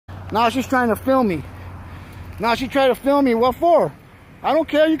Now she's trying to film me. Now she tried to film me. What for? I don't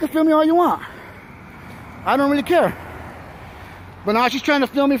care. You can film me all you want. I don't really care. But now she's trying to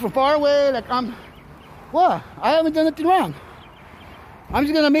film me from far away. Like I'm... What? I haven't done anything wrong. I'm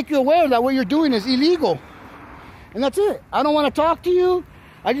just going to make you aware that what you're doing is illegal. And that's it. I don't want to talk to you.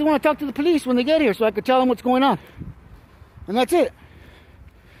 I just want to talk to the police when they get here so I could tell them what's going on. And that's it.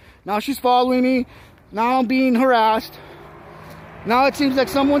 Now she's following me. Now I'm being harassed. Now it seems like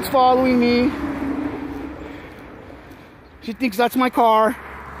someone's following me. She thinks that's my car.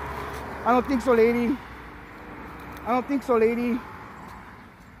 I don't think so, lady. I don't think so, lady.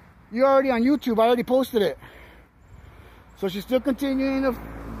 You're already on YouTube. I already posted it. So she's still continuing to...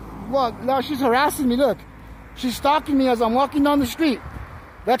 Well, now she's harassing me. Look. She's stalking me as I'm walking down the street.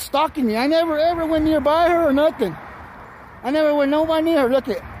 That's stalking me. I never ever went nearby her or nothing. I never went nowhere near her. Look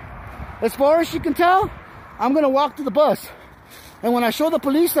it. As far as she can tell, I'm going to walk to the bus. And when I show the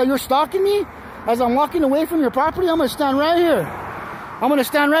police that you're stalking me, as I'm walking away from your property, I'm going to stand right here. I'm going to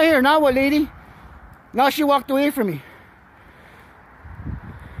stand right here. Now what, lady? Now she walked away from me.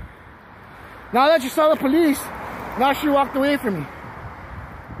 Now that you saw the police, now she walked away from me.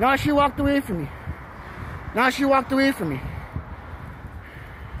 Now she walked away from me. Now she walked away from me.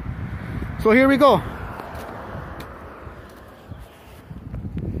 So here we go.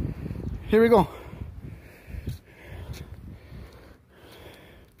 Here we go.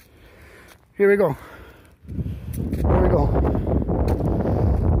 Here we go. Here we go.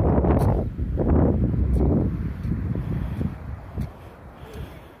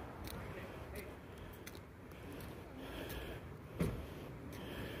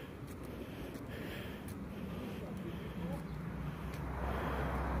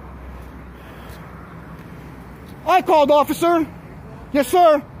 I called, officer. Yes,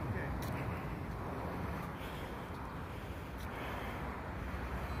 sir.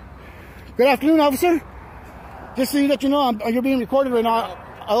 Good afternoon, officer. Just so you let you know, you're being recorded right now.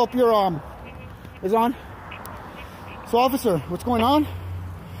 I hope your is on. So, officer, what's going on?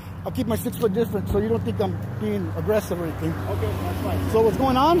 I'll keep my 6 foot distance so you don't think I'm being aggressive or anything. Okay, that's fine. So, what's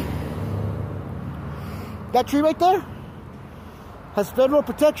going on? That tree right there has federal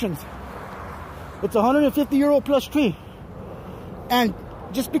protections. It's a 150-year-old plus tree. And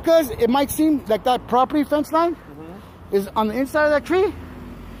just because it might seem like that property fence line is on the inside of that tree,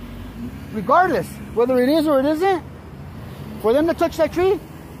 regardless whether it is or it isn't, for them to touch that tree,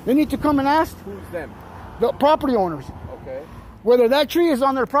 they need to come and ask. Who's them? The property owners. Okay. Whether that tree is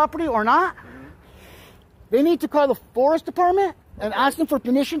on their property or not, they need to call the forest department and ask them for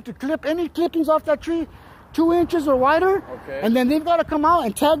permission to clip any clippings off that tree 2 inches or wider. Okay. And then they've got to come out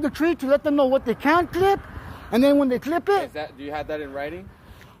and tag the tree to let them know what they can clip. And then when they clip it... Do you have that in writing?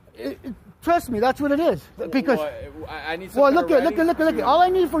 Trust me, that's what it is. Because... I need some look at. All I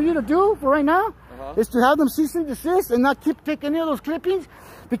need for you to do for right now is to have them cease and desist and not take any of those clippings.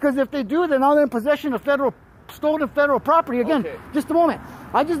 Because if they do, they're now in possession of stolen federal property. Again, just a moment.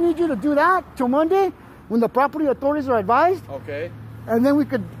 I just need you to do that till Monday when the property authorities are advised. Okay. And then we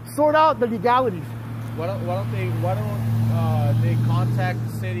could sort out the legalities. Why don't they contact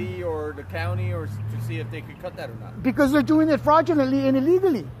the city or the county or to see if they could cut that or not? Because they're doing it fraudulently and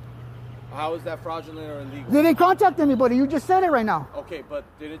illegally. How is that fraudulent or illegal? They didn't contact anybody. You just said it right now. Okay, but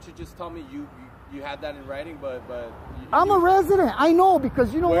didn't you just tell me you had that in writing? I'm a resident. I know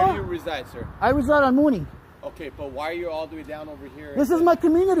because you know Where what? do you reside, sir? I reside on Mooney. Okay, but why are you all the way down over here? This is my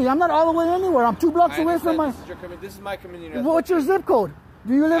community. I'm not all the way anywhere. I'm 2 blocks away from my... This is my community. What's your zip code?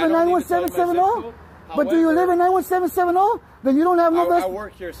 Do you live in 91770? But do you live in 91770? Then you don't have no... I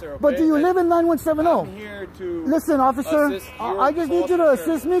work here, sir. Okay? But do you live in 9170? I'm here to... Listen, officer, I just need you to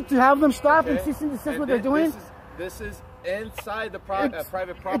assist me to have them stop and cease and desist what they're doing. This is inside the private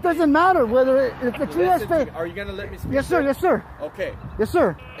property. It doesn't matter whether if the tree has faith. Are you going to let me speak? Yes, sir. Yes, sir. Okay. Yes,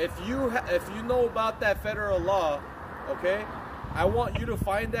 sir. If you know about that federal law, okay, I want you to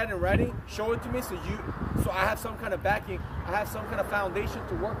find that in writing, show it to me so I have some kind of backing, I have some kind of foundation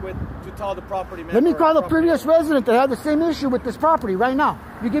to work with to tell the property man. Let me call the previous resident that had the same issue with this property right now.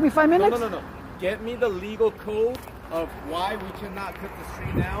 You give me 5 minutes? No. Get me the legal code of why we cannot cut this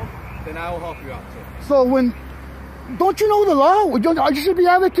tree down, then I will help you out, sir. So when... Don't you know the law? You should be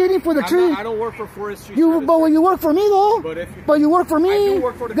advocating for the tree. I don't work for forestry. But when you work for me, though. But you work for me. I do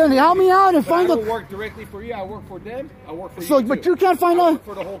work for the then help me out and find the. I don't work directly for you. I work for them. I work for you. So, but you can't find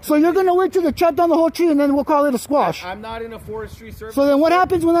out. So you're gonna wait till they chop down the whole tree and then we'll call it a squash. I'm not in a forestry service. So then what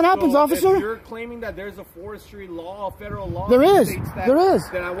happens when that happens, officer? If you're claiming that there's a forestry law, a federal law. There is. There is.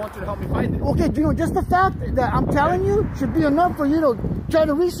 Then I want you to help me find it. Okay, just the fact that I'm telling you should be enough for you to try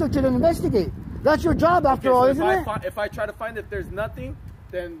to research it and investigate. That's your job after all, isn't it? If I try to find if there's nothing,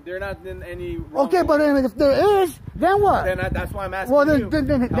 then they're not in any wrong. Okay, but if there is, then what? Then that's why I'm asking well, you.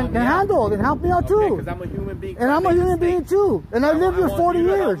 Then handle. Then help me out too. Because I'm a human being. And I'm a human being too. And I lived here 40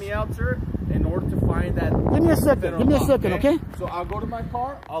 years. Help me out, sir, in order to find that. Give me a second. Give me a second, okay? So I'll go to my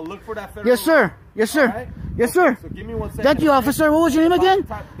car. I'll look for that federal. Yes, sir. Yes, sir. Right? Yes, sir. So give me 1 second. Thank you, officer. What was your name again?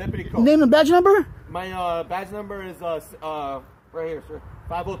 Deputy Code. Name and badge number? My badge number is right here, sir.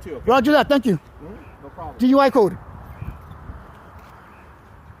 502. Okay? Roger that. Thank you. No problem. DUI code.